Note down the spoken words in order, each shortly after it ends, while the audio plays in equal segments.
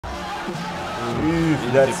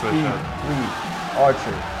Oof, that's speed. 3.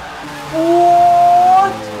 Archer.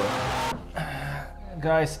 What?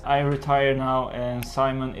 Guys, I retire now and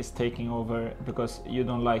Simon is taking over because you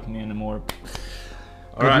don't like me anymore.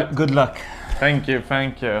 Alright. Good luck. Thank you,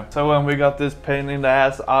 thank you. So when we got this pain in the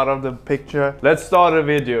ass out of the picture, let's start a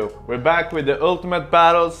video. We're back with the ultimate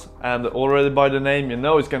battles, and already by the name you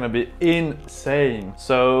know it's gonna be insane.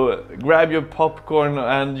 So grab your popcorn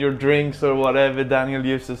and your drinks or whatever Daniel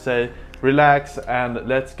used to say. Relax and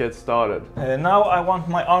let's get started. Now I want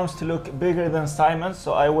my arms to look bigger than Simon's,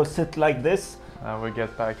 so I will sit like this. We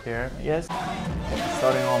get back here. Yes.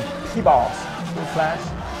 Starting on P-balls. Full flash.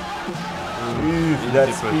 Oof,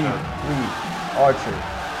 that's speed. 3. Archer.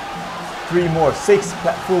 3 more. 6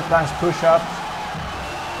 full planche push-ups.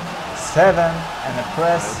 7 and a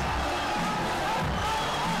press.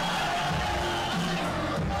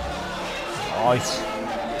 Nice.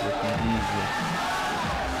 Looking easy.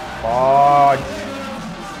 5.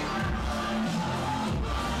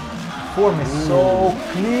 Form is so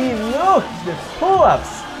clean. Look, the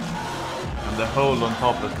pull-ups. And the hold on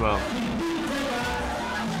top as well.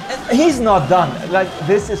 He's not done. Like,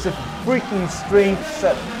 this is a freaking strength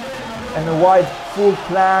set and a wide full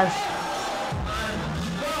planche.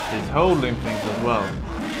 He's holding things as well.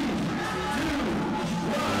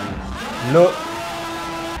 Look.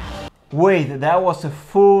 Wait, that was a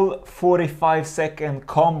full 45-second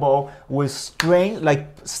combo with strength, like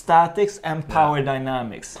statics and power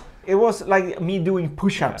dynamics. It was like me doing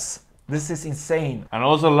push-ups. Yeah. This is insane. And I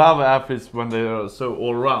also love athletes when they are so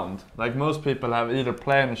all-round. Like most people have either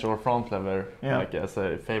planche or front lever like as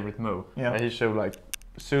a favorite move. Yeah. He showed like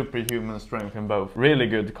superhuman strength in both. Really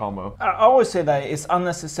good combo. I always say that it's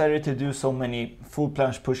unnecessary to do so many full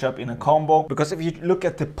planche push-up in a combo, because if you look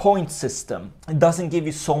at the point system, it doesn't give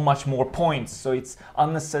you so much more points, so it's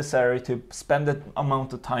unnecessary to spend that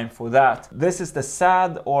amount of time for that. This is the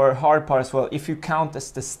sad or hard part as well. If you count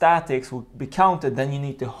as the statics will be counted, then you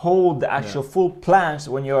need to hold the actual full planche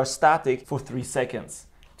when you are static for 3 seconds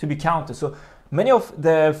to be counted. So many of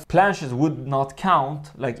the planches would not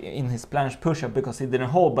count, like in his planche push-up, because he didn't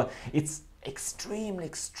hold, but it's extremely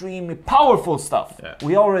powerful stuff. Yeah.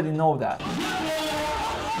 We already know that.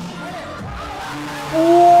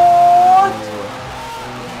 What?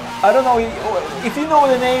 I don't know, if you know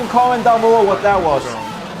the name, comment down below what that was.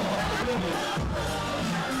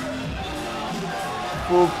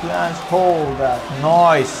 Full planche, hold that,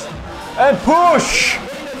 nice. And push!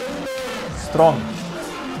 Strong.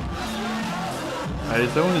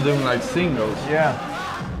 He's only doing like singles. Yeah.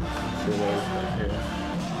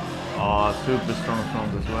 Oh, super strong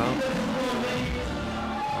front as well.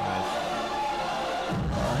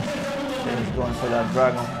 Nice. Then he's going for that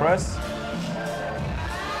dragon press.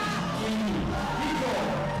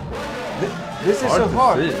 This is so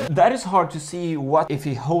hard. That is hard to see what if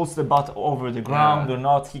he holds the butt over the ground or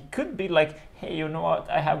not. He could be like, hey, you know what?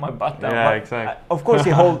 I have my butt down. Yeah, exactly. Of course,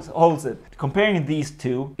 he holds it. Comparing these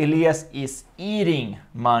two, Iliesse is eating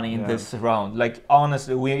money in this round. Like,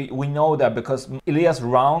 honestly, we know that because Iliesse's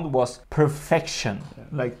round was perfection,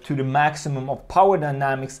 like to the maximum of power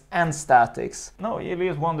dynamics and statics. No,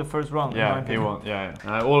 Iliesse won the first round. Yeah, he won. Yeah.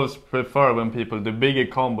 I always prefer when people do bigger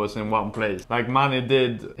combos in one place. Like Manny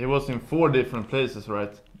did. He was in 4 different places,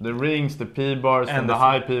 right? The rings, the P-bars, and the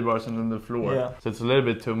high P-bars, and then the floor. Yeah. So it's a little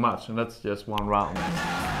bit too much, and that's just one round.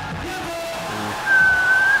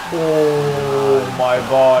 Oh my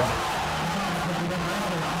god.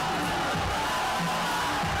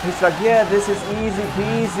 He's like, yeah, this is easy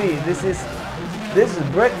peasy. This is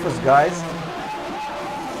breakfast, guys.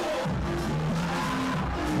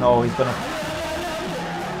 No, he's gonna...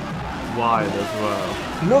 Wide as well.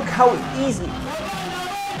 Look how easy.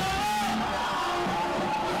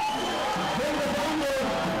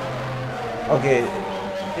 Okay,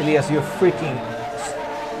 Iliesse, you're freaking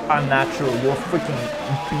unnatural. You're freaking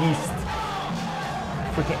beast.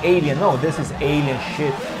 Freaking alien. No, this is alien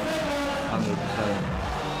shit. 100%.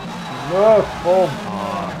 Look, boom.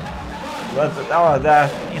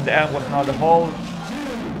 That in the end was not a hold.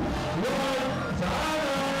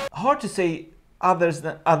 Hard to say other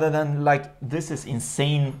than like this is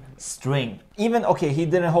insane strength. Even okay, he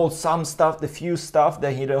didn't hold some stuff, the few stuff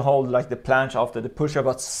that he didn't hold, like the planche after the push-up,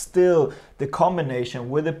 but still the combination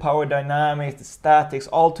with the power dynamics, the statics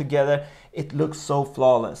all together, it looks so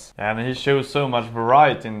flawless. And he shows so much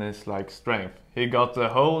variety in his like strength. He got the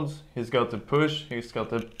holds, he's got the push, he's got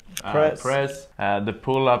the press, the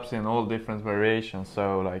pull-ups in all different variations.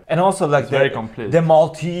 So like, and also like very complete. The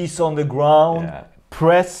Maltese on the ground,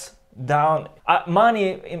 press down.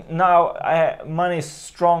 Manny is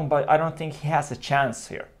strong, but I don't think he has a chance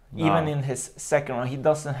here. Even in his second round, he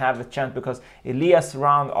doesn't have a chance because Iliesse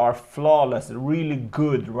rounds are flawless, really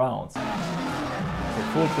good rounds. So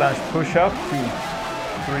full planche push-up, 2,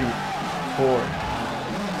 3, 4,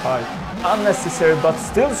 5. Unnecessary, but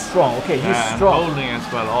still strong. Okay, he's strong. And holding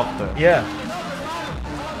as well after. Yeah.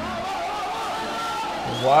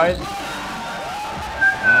 Wide.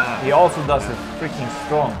 He also does it freaking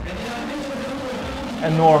strong.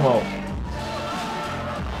 And normal.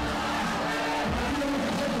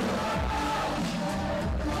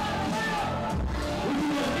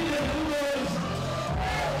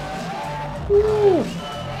 Woo.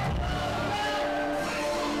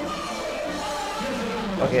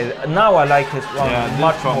 Okay, now I like his one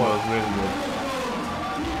much more. Was really good.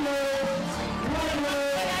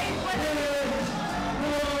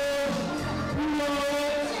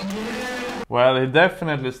 Well, he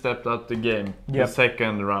definitely stepped up the game the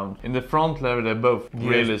second round. In the front level, they're both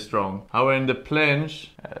really strong. However, in the planche,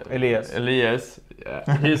 Iliesse,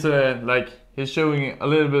 he's he's showing a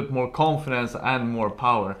little bit more confidence and more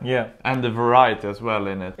power. Yeah. And the variety as well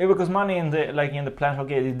in it. Yeah, because Money in the planche,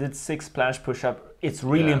 okay, he did 6 planche push-up. It's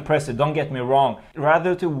really impressive, don't get me wrong.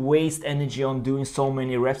 Rather to waste energy on doing so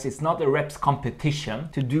many reps, it's not a reps competition.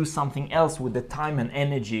 To do something else with the time and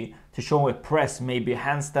energy, to show a press, maybe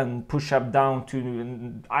handstand push-up down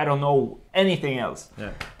to, I don't know, anything else.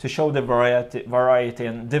 Yeah. To show the variety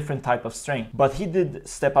and different type of strength. But he did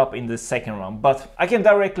step up in the second round. But I can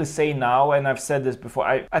directly say now, and I've said this before,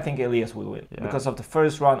 I think Iliesse will win. Yeah. Because of the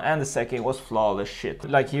first round and the second was flawless shit.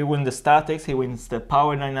 Like he wins the statics, he wins the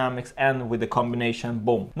power dynamics, and with the combination,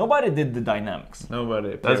 boom. Nobody did the dynamics.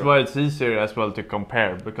 Nobody. That's why it's easier as well to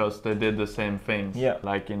compare, because they did the same things. Yeah.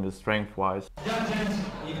 Like in the strength wise.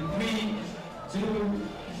 In 3, 2,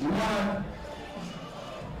 1.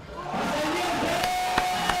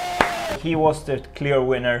 He was the clear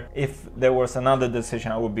winner. If there was another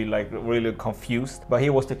decision, I would be like really confused. But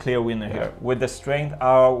he was the clear winner here. With the strength,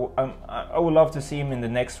 I would love to see him in the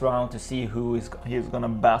next round to see who he's gonna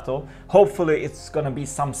battle. Hopefully it's gonna be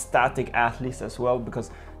some static athletes as well,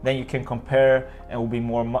 because then you can compare and it will be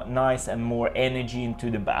more nice and more energy into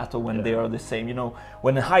the battle when they are the same. You know,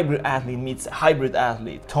 when a hybrid athlete meets a hybrid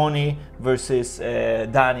athlete, Tony versus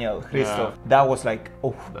Daniel, Christoph, that was like,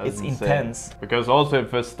 oh, it's intense. Because also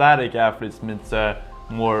if a static athlete meets a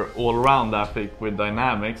more all-round athlete with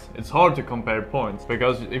dynamics, it's hard to compare points,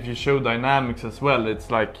 because if you show dynamics as well,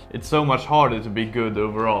 it's like it's so much harder to be good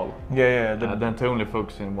overall than to only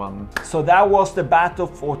focus in one. So that was the battle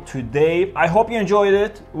for today. I hope you enjoyed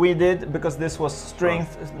it. We did, because this was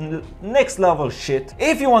strength next level shit.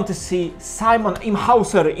 If you want to see Simon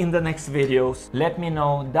Imhauser in the next videos, let me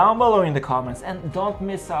know down below in the comments, and don't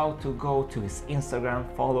miss out to go to his Instagram,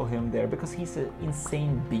 follow him there, because he's an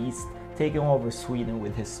insane beast, taking over Sweden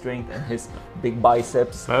with his strength and his big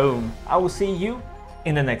biceps. Boom. I will see you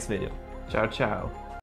in the next video. Ciao, ciao.